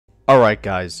Alright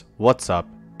guys, what's up?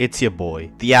 It's your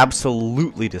boy, the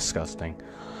absolutely disgusting.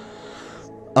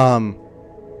 We're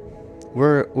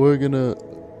gonna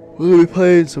be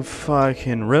playing some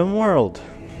fucking Rimworld.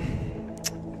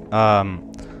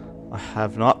 I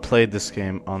have not played this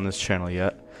game on this channel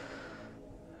yet.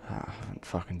 I haven't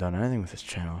fucking done anything with this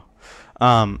channel.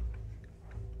 Yeah,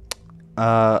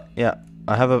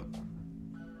 I have a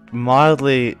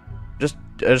mildly, just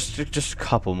a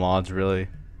couple mods really,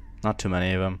 not too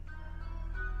many of them.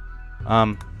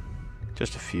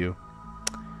 Just a few.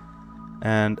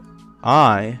 And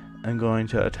I am going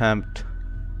to attempt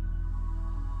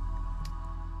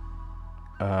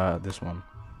this one.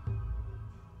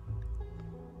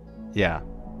 Yeah.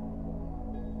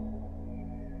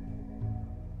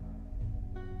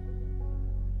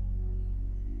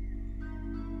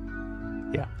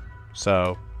 Yeah.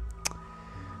 So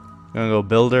I'm gonna go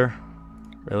builder.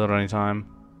 Reload anytime.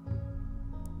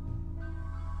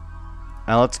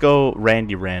 Now let's go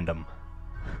Randy random.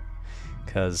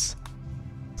 Cause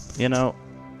you know,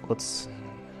 let's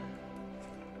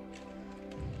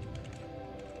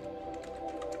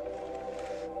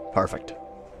perfect.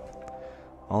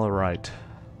 Alright.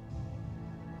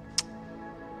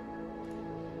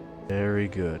 Very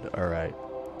good. Alright.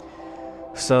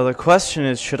 So the question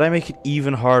is, should I make it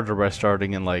even harder by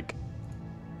starting in like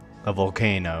a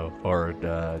volcano or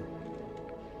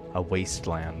a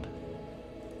wasteland?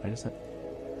 Why is it?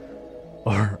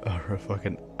 Or a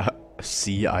fucking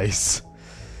sea ice.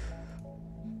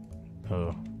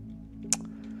 Oh.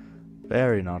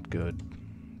 Very not good.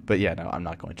 But yeah, no, I'm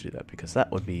not going to do that because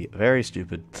that would be very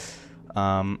stupid.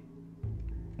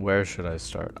 Where should I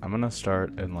start? I'm gonna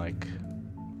start in like,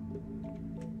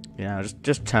 yeah,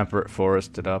 just temperate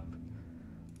forested up.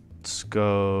 Let's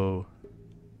go.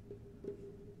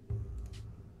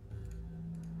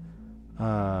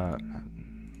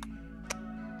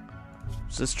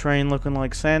 What's this terrain looking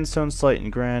like? Sandstone, slate,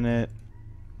 and granite.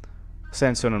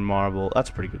 Sandstone and marble. That's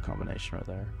a pretty good combination right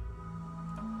there.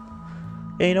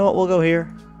 Yeah, you know what? We'll go here.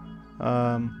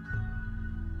 Yeah,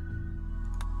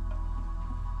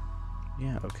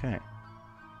 okay.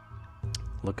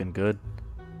 Looking good.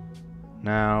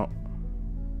 Now,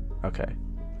 okay.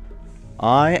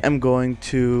 I'm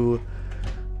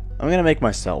gonna make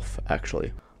myself,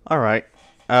 actually. Alright,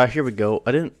 here we go.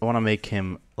 I didn't want to make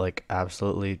him, like,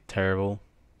 absolutely terrible.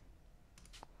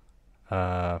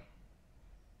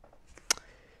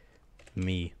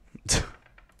 Me.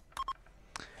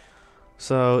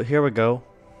 So, here we go.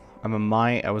 I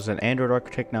was an Android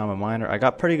architect, now I'm a miner. I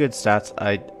got pretty good stats.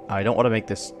 I don't want to make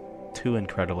this too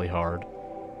incredibly hard.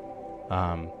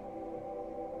 I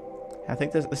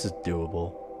think this is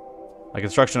doable. Like,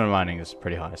 construction and mining is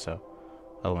pretty high, so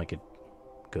that'll make it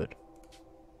good.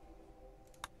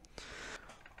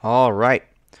 Alright.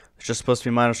 It's just supposed to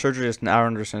be minor surgery, just an hour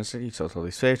under city, so totally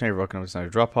safe. Now you're broken up, it's not a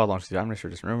drop pod, launch the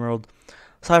administrator, just Rimworld.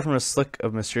 Aside from a slick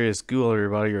of mysterious goo all over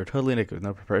your body, you're totally naked with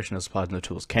no preparation, no supplies, no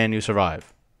tools. Can you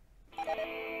survive?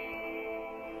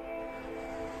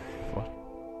 What?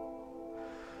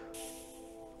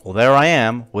 Well, there I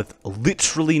am, with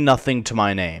literally nothing to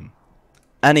my name.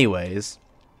 Anyways.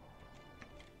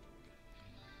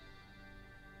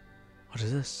 What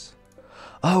is this?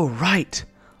 Oh, right!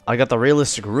 I got the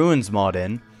realistic ruins mod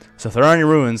in. So if there are any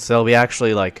ruins, they'll be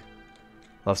actually, like,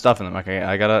 they'll have stuff in them. Okay,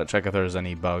 I gotta check if there's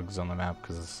any bugs on the map,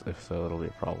 because if so, it'll be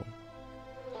a problem.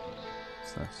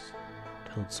 What's this?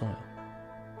 Tilled soil.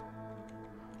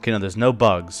 Okay, no, there's no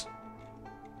bugs.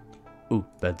 Ooh,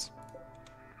 beds.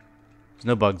 There's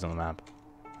no bugs on the map.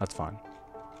 That's fine.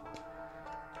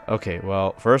 Okay,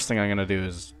 well, first thing I'm gonna do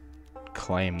is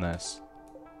claim this.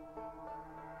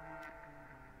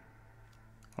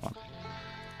 Hold on.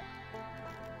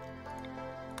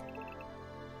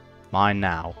 Mine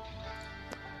now.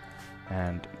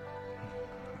 And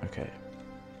okay.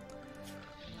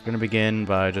 We're gonna begin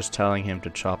by just telling him to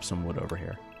chop some wood over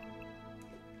here.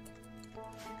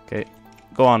 Okay.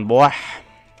 Go on, boy.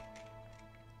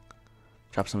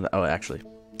 Chop some of that. Oh, actually.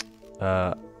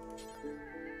 Wow,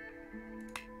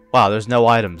 there's no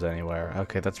items anywhere.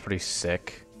 Okay, that's pretty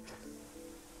sick.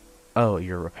 Oh,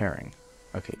 you're repairing.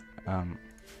 Okay. In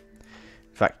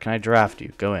fact, can I draft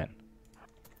you? Go in.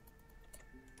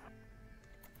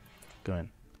 Go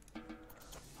in.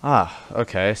 Ah,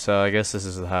 okay, so I guess this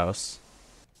is the house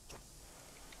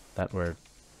that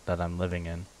I'm living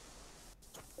in.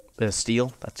 Bit of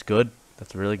steel, that's good.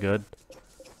 That's really good.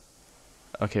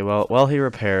 Okay, well, while he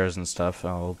repairs and stuff,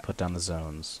 I'll put down the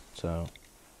zones. So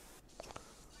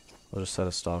we'll just set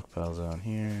a stockpile zone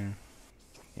here.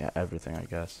 Yeah, everything, I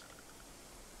guess.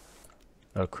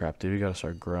 Oh crap, dude, we gotta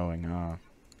start growing, huh?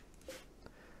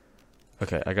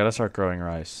 Okay, I gotta start growing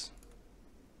rice.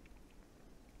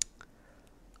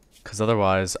 Because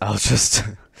otherwise, I'll just,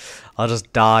 I'll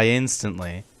just die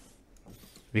instantly.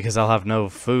 Because I'll have no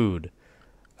food.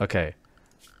 Okay.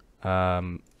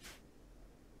 Oh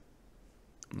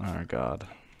god.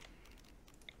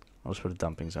 I'll just put a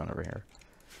dumping zone over here.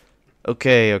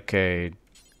 Okay, okay.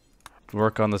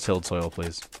 Work on the tilled soil,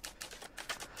 please.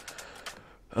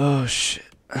 Oh shit.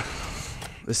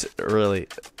 This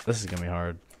is gonna be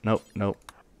hard. Nope, nope.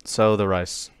 Sow the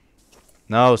rice.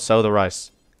 No, sow the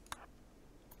rice.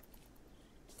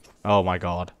 Oh my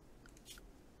god.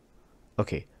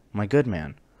 Okay, my good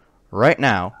man. Right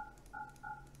now.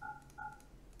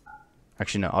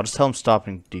 Actually, no. I'll just tell him stop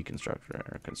and deconstruct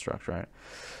or construct, right?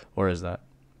 Or is that?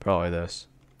 Probably this.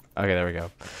 Okay, there we go.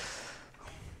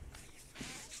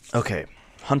 Okay.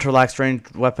 Hunter lacks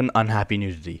ranged weapon, unhappy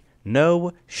nudity.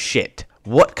 No shit.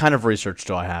 What kind of research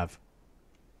do I have?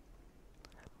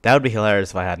 That would be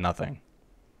hilarious if I had nothing.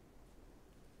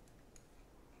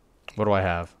 What do I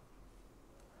have?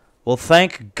 Well,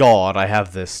 thank God I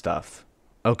have this stuff.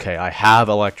 Okay, I have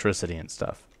electricity and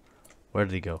stuff. Where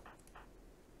did he go?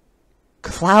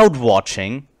 Cloud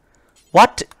watching?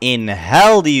 What in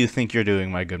hell do you think you're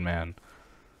doing, my good man?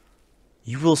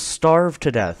 You will starve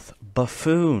to death,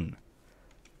 buffoon.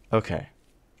 Okay.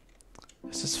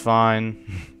 This is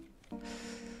fine.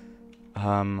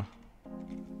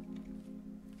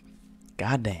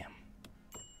 Goddamn.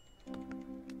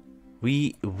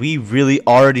 We really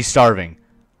already starving.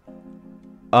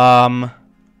 I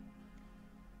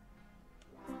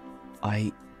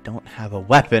don't have a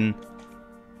weapon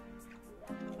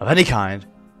of any kind.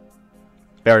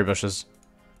 Berry bushes.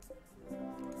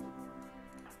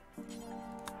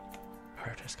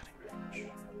 Prioritize cutting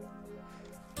range.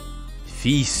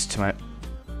 Feast, my...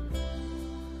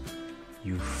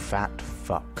 You fat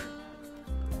fuck.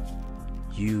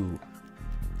 You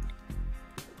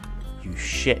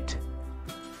shit.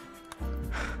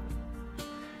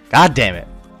 God damn it.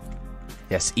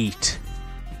 Yes, eat.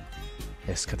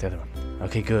 Yes, cut the other one.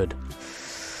 Okay, good.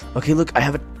 Okay, look, I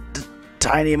have a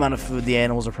tiny amount of food. The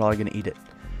animals are probably gonna eat it.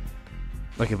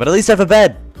 Okay, but at least I have a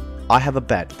bed. I have a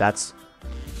bed. That's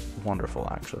wonderful,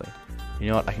 actually. You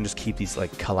know what? I can just keep these,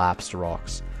 like, collapsed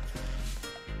rocks.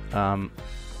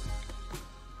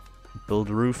 Build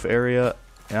a roof area.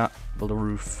 Yeah, build a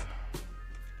roof.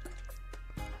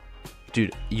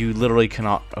 Dude, you literally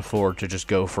cannot afford to just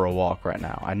go for a walk right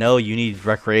now. I know you need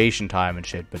recreation time and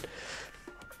shit, but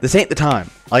this ain't the time.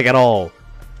 Like, at all.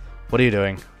 What are you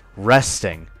doing?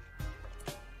 Resting.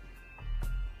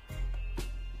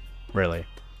 Really?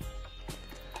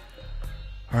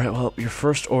 Alright, well, your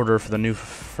first order for the new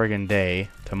friggin' day,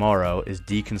 tomorrow, is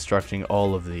deconstructing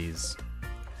all of these.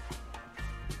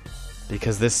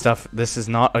 Because this is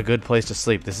not a good place to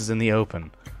sleep. This is in the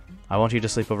open. I want you to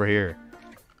sleep over here.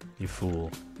 You fool.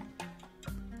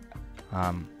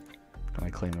 Can I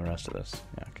clean the rest of this?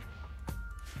 Yeah,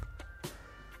 okay.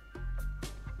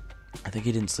 I think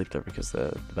he didn't sleep there because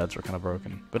the beds were kind of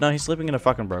broken. But no, he's sleeping in a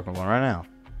fucking broken one right now.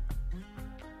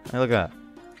 Hey, look at that.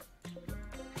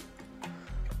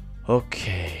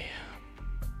 Okay.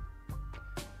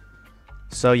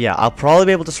 So yeah, I'll probably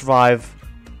be able to survive.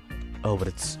 Oh, but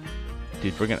it's...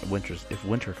 Dude, we're gonna... If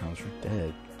winter comes, we're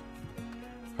dead.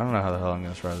 I don't know how the hell I'm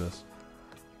gonna survive this.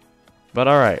 But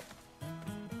alright.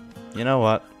 You know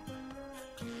what?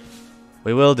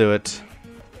 We will do it.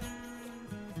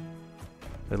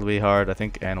 It'll be hard. I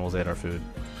think animals ate our food.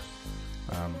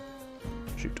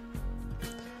 Shoot.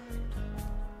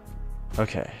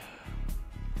 Okay.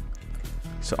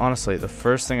 So honestly, the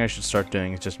first thing I should start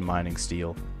doing is just mining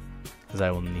steel. Because I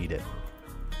will need it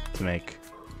to make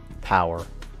power.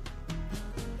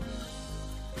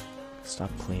 Stop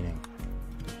cleaning.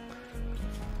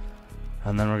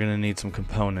 And then we're gonna need some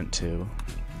component too.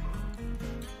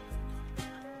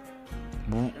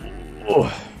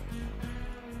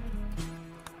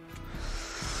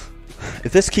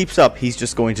 If this keeps up, he's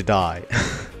just going to die.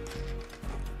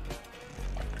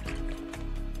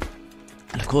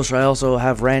 And of course, I also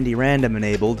have Randy Random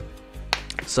enabled,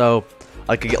 so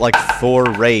I could get like 4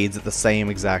 raids at the same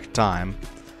exact time.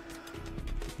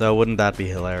 Though, wouldn't that be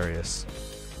hilarious?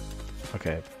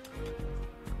 Okay.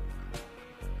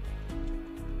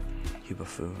 You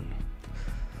buffoon.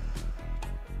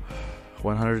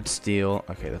 100 steel.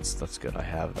 Okay, that's good. I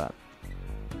have that.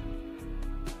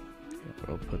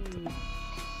 We'll put the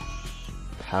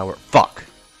power. Fuck.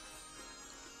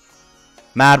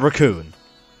 Mad raccoon.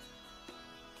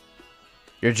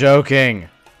 You're joking.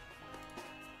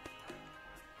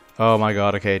 Oh my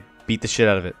god. Okay, beat the shit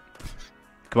out of it.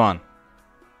 Come on.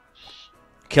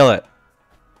 Kill it.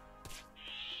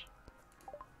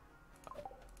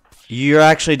 You're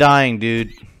actually dying,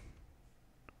 dude.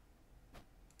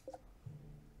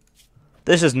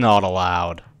 This is not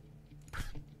allowed.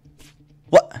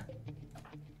 What?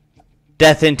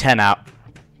 Death in 10 out.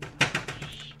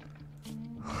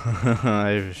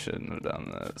 I shouldn't have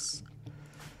done this.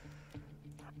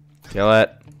 Kill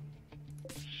it.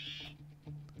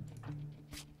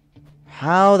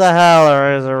 How the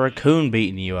hell is a raccoon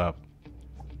beating you up?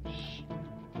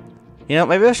 You know,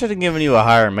 maybe I should have given you a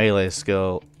higher melee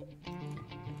skill.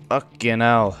 Fucking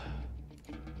hell.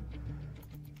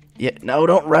 Yeah, no,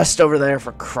 don't rest over there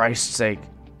for Christ's sake.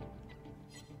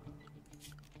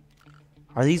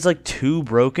 Are these like too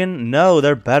broken? No,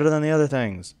 they're better than the other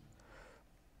things.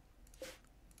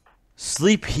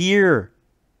 Sleep here.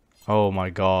 Oh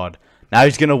my god. Now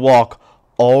he's gonna walk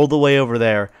all the way over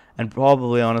there and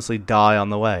probably honestly die on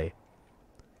the way.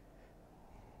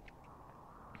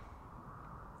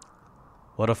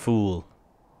 What a fool.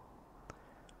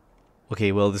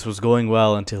 Okay, well, this was going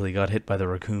well until he got hit by the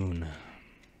raccoon.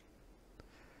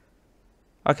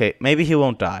 Okay, maybe he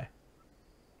won't die.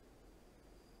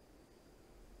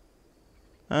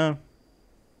 Oh.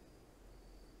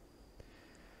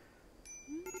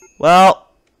 Well.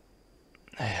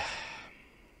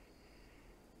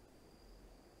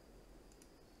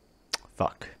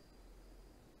 Fuck.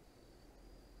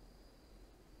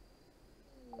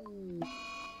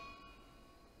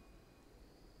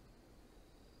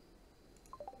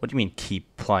 What do you mean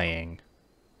keep playing?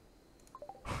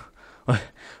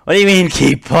 What do you mean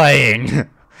keep playing?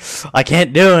 I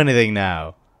can't do anything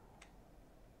now.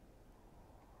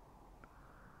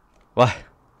 What?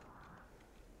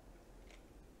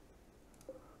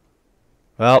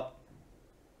 Well.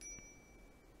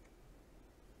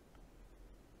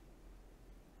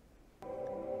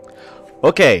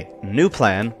 Okay, new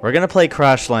plan. We're gonna play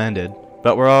Crash Landed,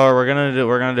 but we're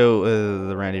gonna do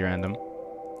the Randy Random,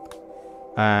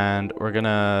 and we're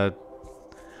gonna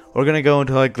go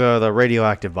into like the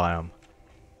radioactive biome.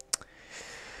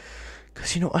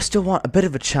 Cause you know I still want a bit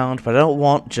of a challenge, but I don't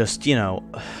want just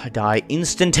die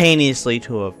instantaneously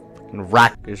to a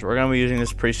rat. So we're gonna be using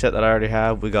this preset that I already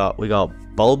have. We got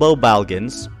Bulbo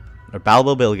Balgins or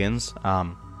Balbo Bilgins.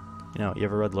 You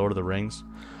ever read Lord of the Rings?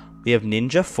 We have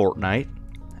Ninja Fortnite,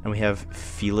 and we have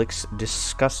Felix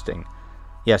Disgusting.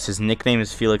 Yes, his nickname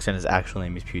is Felix, and his actual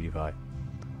name is PewDiePie.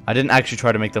 I didn't actually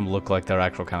try to make them look like their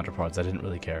actual counterparts. I didn't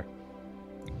really care.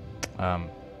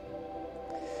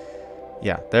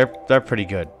 Yeah, they're pretty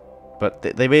good, but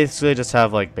they basically just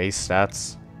have like base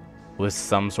stats with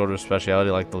some sort of speciality.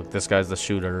 Like this guy's the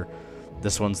shooter,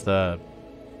 this one's the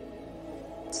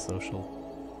social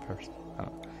person. I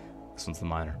don't know. This one's the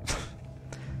miner.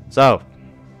 So.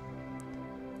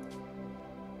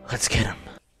 Let's get him.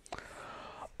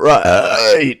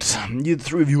 Right. You the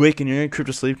three of you wake in your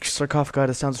crypto sleep, sarcophagi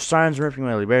to sounds of sirens ripping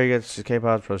away. Barry gets his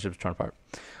K-pods, pro ships torn apart.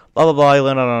 Blah blah blah, you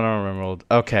land on a Rimworld.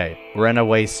 Okay, we're in a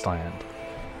wasteland.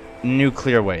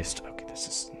 Nuclear waste. Okay, this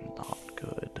is not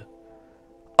good.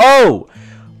 Oh!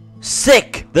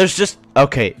 Sick! There's just...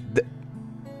 Okay.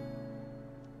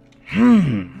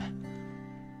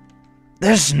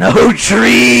 There's no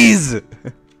trees!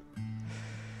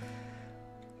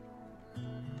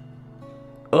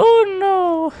 Oh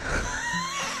no!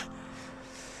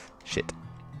 Shit.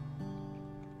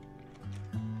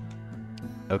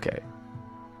 Okay.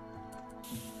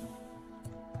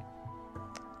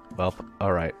 Well,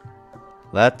 alright.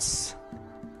 Let's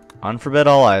unforbid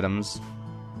all items.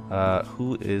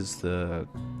 Who is the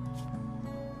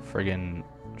friggin'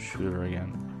 shooter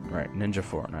again? Right, Ninja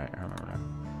Fortnite, I remember now.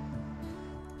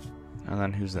 And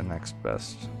then who's the next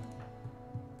best?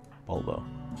 Bulbo.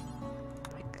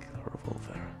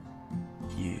 Revolver.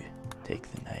 You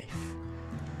take the knife.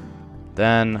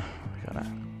 Then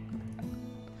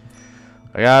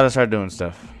I gotta start doing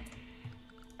stuff.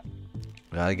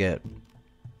 Gotta get.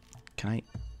 Can I?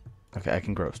 Okay, I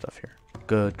can grow stuff here.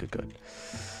 Good, good, good.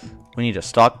 We need a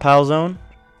stockpile zone.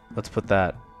 Let's put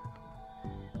that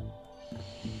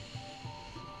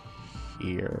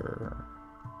here.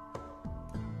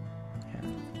 Yeah.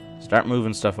 Start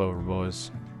moving stuff over,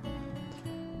 boys.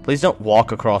 Please don't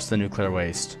walk across the nuclear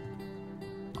waste.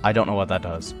 I don't know what that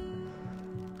does.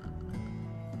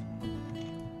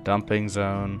 Dumping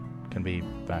zone can be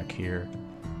back here.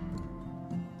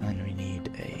 And we need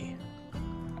a...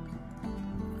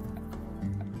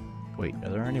 Wait, are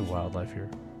there any wildlife here?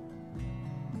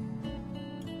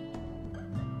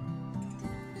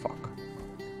 Fuck.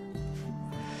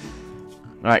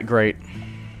 Alright, great.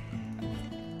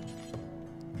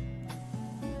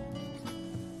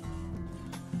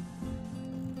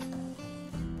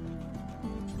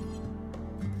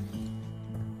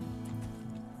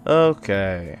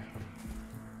 Okay.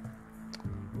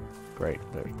 Great,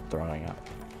 they're throwing up.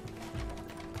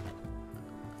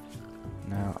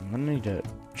 Now, I'm gonna need to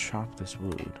chop this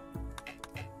wood.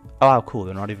 Oh, wow, cool.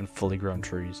 They're not even fully grown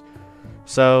trees.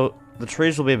 So, the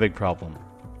trees will be a big problem.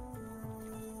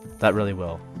 That really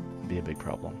will be a big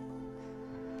problem.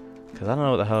 Because I don't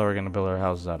know what the hell we're gonna build our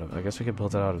houses out of. I guess we could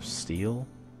build it out of steel?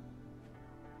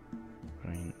 I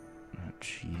mean, oh,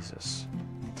 Jesus.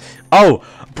 Oh!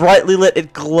 Brightly lit,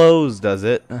 it glows, does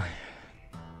it?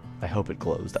 I hope it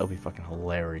glows. That would be fucking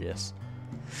hilarious.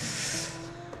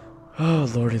 Oh,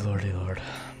 lordy, lordy, lord.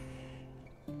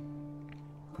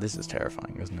 This is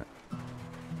terrifying, isn't it?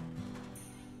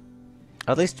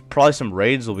 At least probably some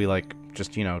raids will be like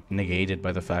just, you know, negated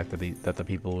by the fact that the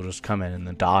people will just come in and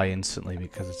then die instantly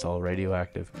because it's all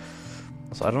radioactive.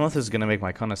 So I don't know if this is gonna make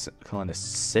my colonist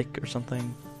sick or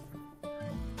something.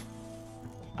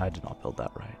 I did not build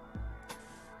that right.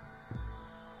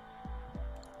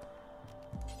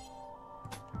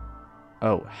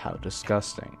 Oh, how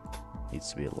disgusting. Needs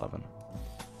to be 11.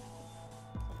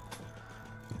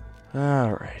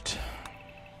 Alright.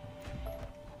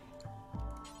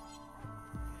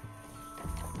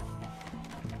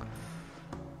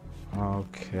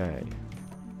 Okay.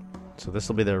 So this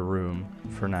will be their room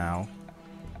for now.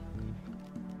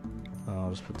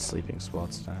 I'll just put sleeping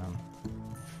spots down.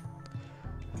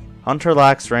 Hunter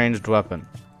lacks ranged weapon.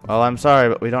 Well, I'm sorry,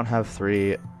 but we don't have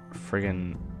 3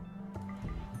 friggin'...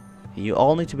 You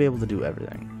all need to be able to do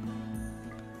everything.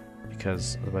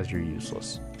 Because otherwise you're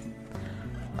useless.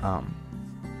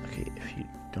 Okay, if you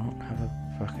don't have a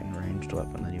fucking ranged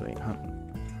weapon, then you ain't hunting.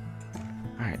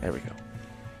 Alright, there we go.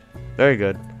 Very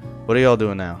good. What are y'all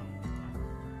doing now?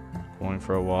 Going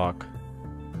for a walk.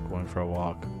 Going for a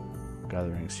walk.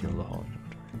 Gathering seal the hall inventory.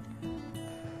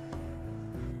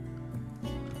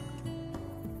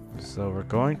 So we're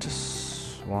going to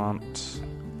swamp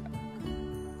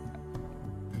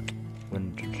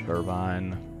wind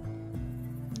turbine.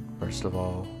 First of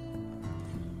all,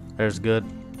 there's good.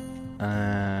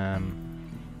 And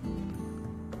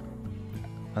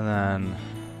then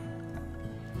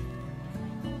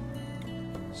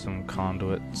some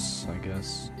conduits, I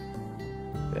guess.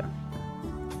 Yeah.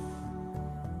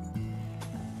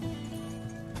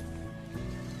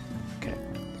 Okay.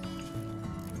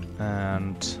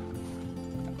 And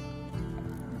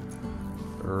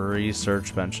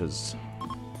research benches.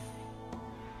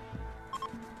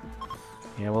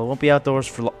 Yeah, well, it won't be outdoors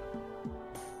for long.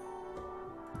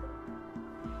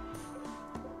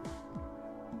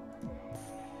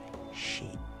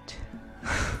 Shit.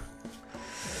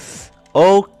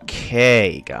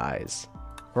 Okay, guys.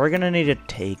 We're gonna need to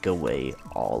take away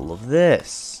all of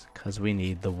this, because we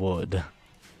need the wood.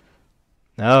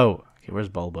 No. Okay, where's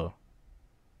Bulbo?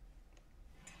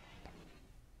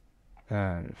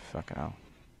 Fucking hell.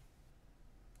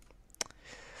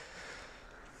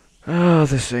 Oh,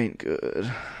 this ain't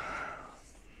good.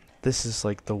 This is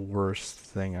like the worst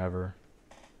thing ever.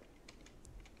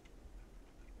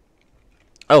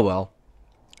 Oh well.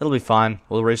 It'll be fine.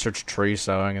 We'll research tree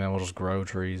sowing and then we'll just grow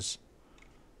trees.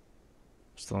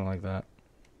 Something like that.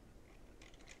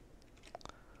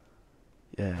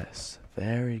 Yes,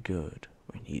 very good.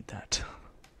 We need that.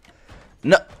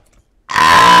 No!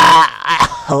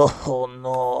 Ah! Oh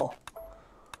no.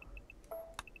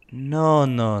 No,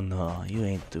 no, no. You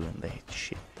ain't doing that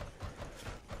shit.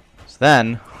 So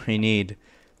then, we need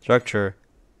structure.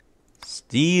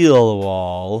 Steel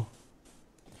wall.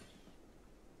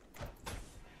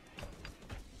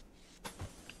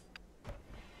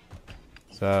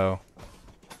 So,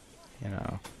 you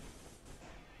know.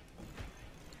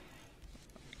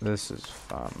 This is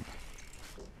fun.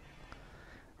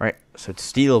 Right, so it's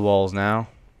steel walls now.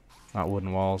 Not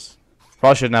wooden walls.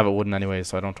 Probably shouldn't have it wooden anyway,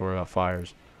 so I don't have to worry about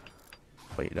fires.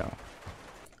 But you don't.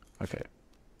 Okay.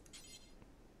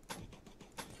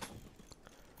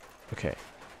 Okay.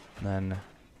 Then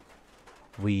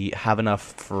we have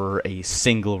enough for a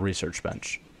single research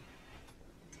bench.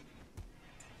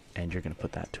 And you're going to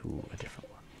put that to a different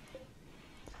one.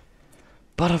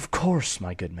 But of course,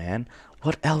 my good man,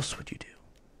 what else would you do?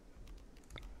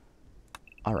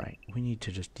 Alright, we need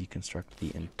to just deconstruct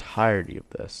the entirety of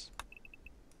this.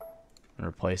 And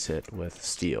replace it with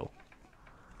steel.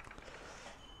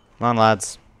 Come on,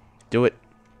 lads. Do it.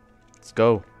 Let's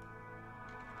go.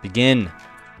 Begin.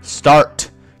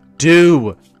 Start.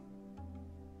 Do.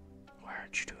 Why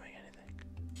aren't you doing anything?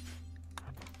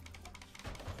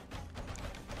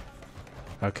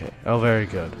 Okay. Oh, very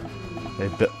good. They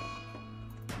built.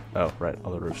 Oh, right.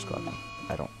 All the roofs got them.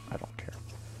 I don't care.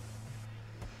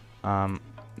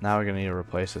 Now we're gonna need to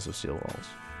replace this with steel walls.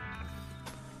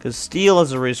 Because steel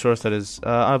is a resource that is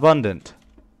abundant.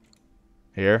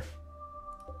 Here.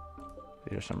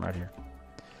 There's some right here.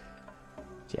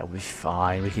 Yeah, we'll be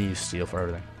fine. We can use steel for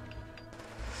everything.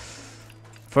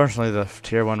 Fortunately, the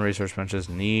tier 1 research benches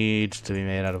need to be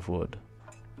made out of wood.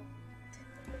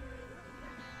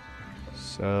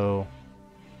 So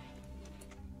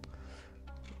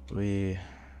we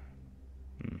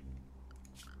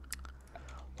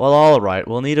well, alright,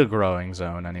 we'll need a growing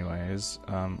zone anyways.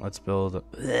 Let's build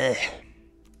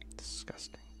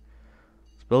disgusting.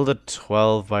 Let's build a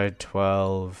 12 by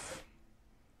 12.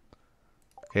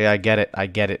 Okay, I get it.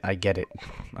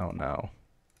 Oh no.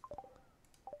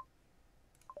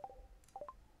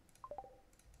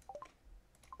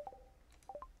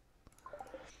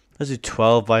 Let's do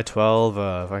 12 by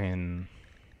 12, fucking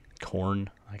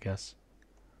corn, I guess.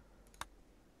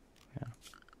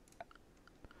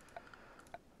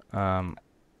 Yeah.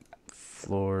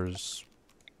 Floors,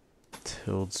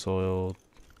 tilled soil,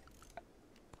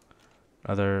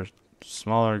 other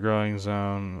smaller growing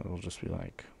zone. It'll just be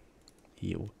like,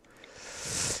 ew.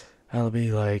 That'll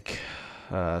be like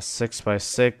 6 by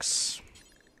 6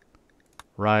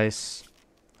 rice,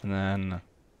 and then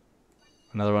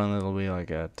another one that'll be like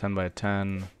a 10 by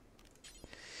 10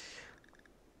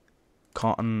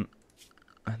 cotton,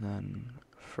 and then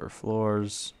for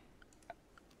floors,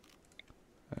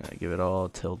 give it all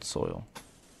tilled soil.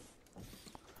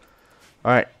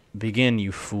 Alright, begin,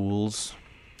 you fools.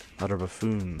 Utter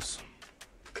buffoons.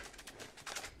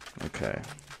 Okay.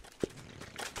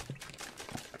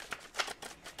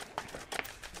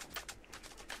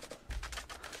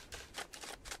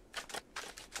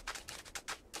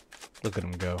 Look at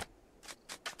him go.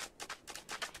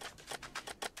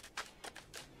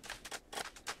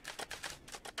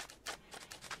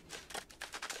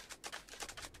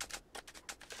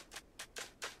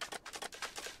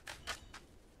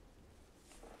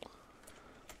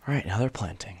 Alright, now they're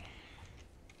planting.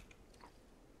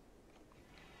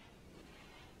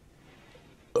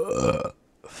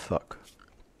 Fuck.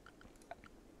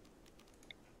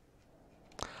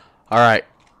 Alright,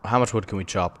 how much wood can we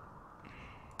chop?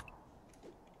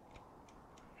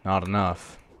 Not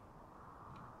enough.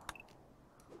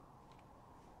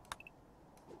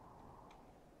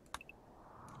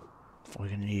 We're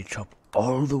gonna need to chop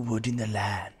all the wood in the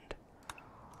land.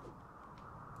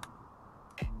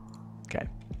 Okay.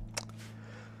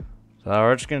 So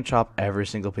we're just gonna chop every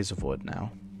single piece of wood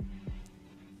now.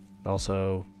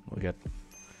 Also, we'll get,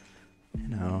 you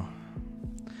know,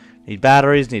 need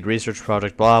batteries, need research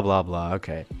project, blah blah blah.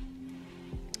 Okay.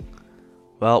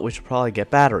 Well, we should probably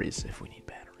get batteries if we need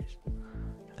batteries.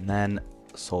 And then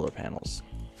solar panels.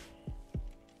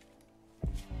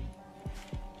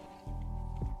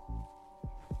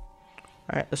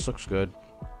 Alright, this looks good.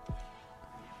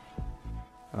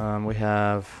 We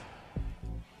have...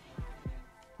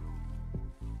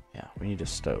 yeah, we need a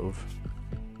stove.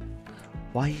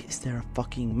 Why is there a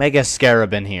fucking mega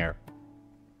scarab in here?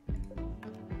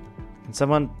 Can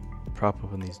someone prop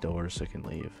open these doors so I can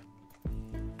leave?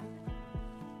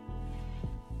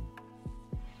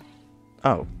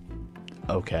 Oh.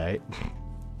 Okay.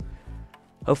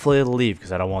 Hopefully it'll leave,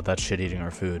 because I don't want that shit eating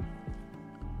our food.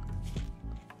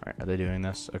 Alright, are they doing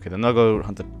this? Okay, then they'll go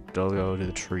hunt they'll go to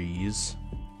the trees.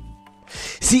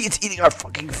 See, it's eating our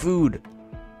fucking food!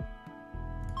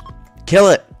 Kill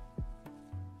it!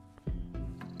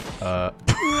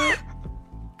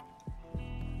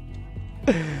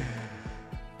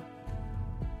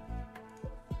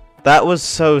 That was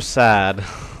so sad.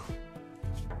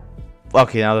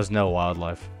 Okay, now there's no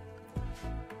wildlife.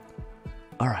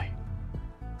 Alright.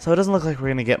 So it doesn't look like we're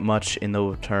gonna get much in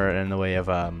the way of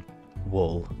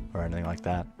wool or anything like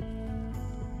that.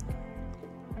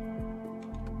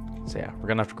 So yeah, we're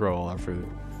gonna have to grow all our food.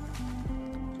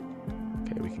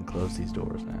 Okay, we can close these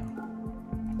doors now.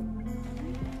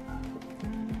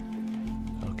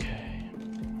 Okay.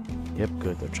 Yep,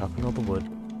 good. They're chopping all the wood.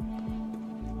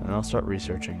 And I'll start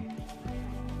researching.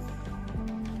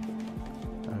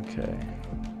 Okay.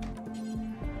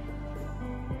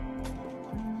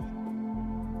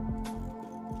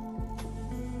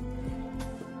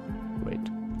 Wait,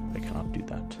 I cannot do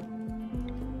that.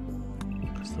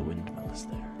 Because the windmill is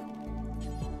there.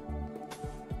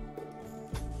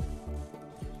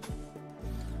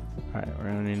 Alright, we're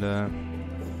gonna need a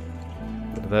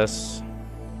bit of this.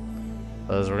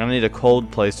 Because we're gonna need a cold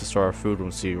place to store our food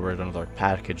when we're done with our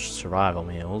packaged survival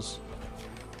meals.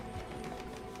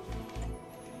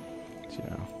 You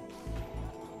know.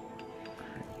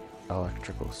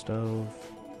 Electrical stove.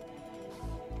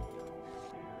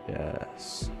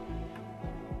 Yes.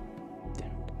 Damn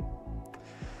it.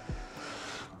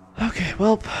 Okay,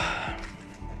 well.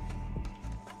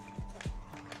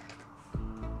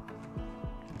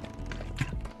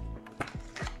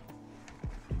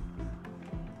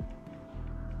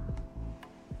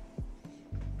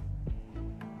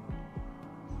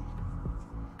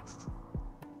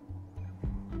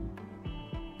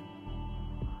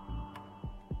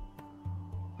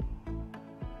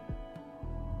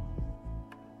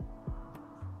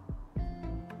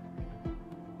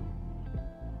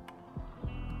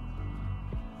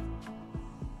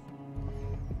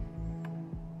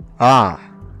 Well,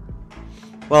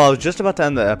 I was just about to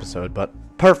end the episode, but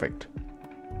perfect.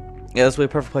 Yeah, this would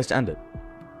be a perfect place to end it.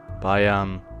 By,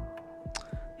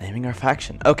 naming our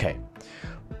faction. Okay.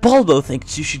 Baldo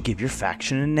thinks you should give your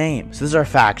faction a name. So this is our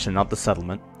faction, not the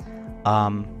settlement.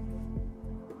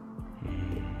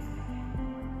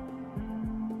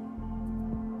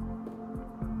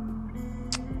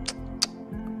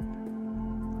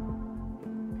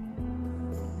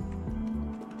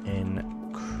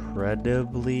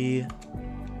 Incredibly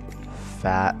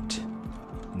fat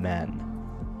men.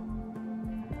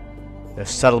 Their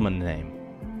settlement name.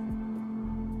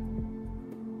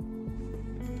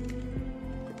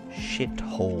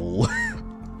 Shithole.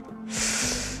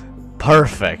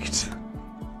 Perfect.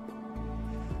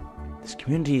 This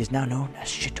community is now known as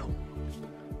Shithole.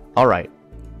 Alright.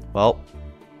 Well.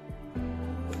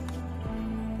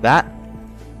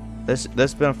 This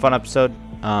has been a fun episode.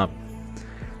 I'm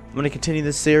gonna continue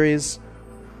this series.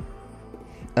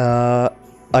 I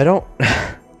don't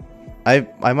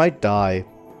I might die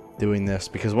doing this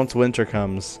because once winter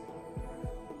comes,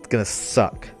 it's gonna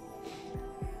suck.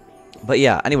 But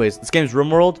yeah, anyways, this game's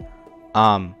Rimworld.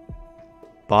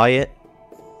 Buy it.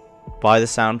 Buy the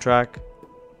soundtrack.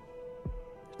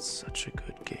 It's such a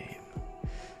good game.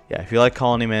 Yeah, if you like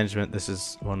colony management, this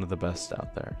is one of the best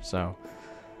out there. So,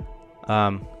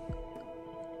 I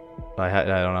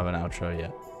don't have an outro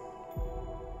yet.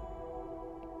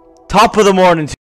 Top of the morning.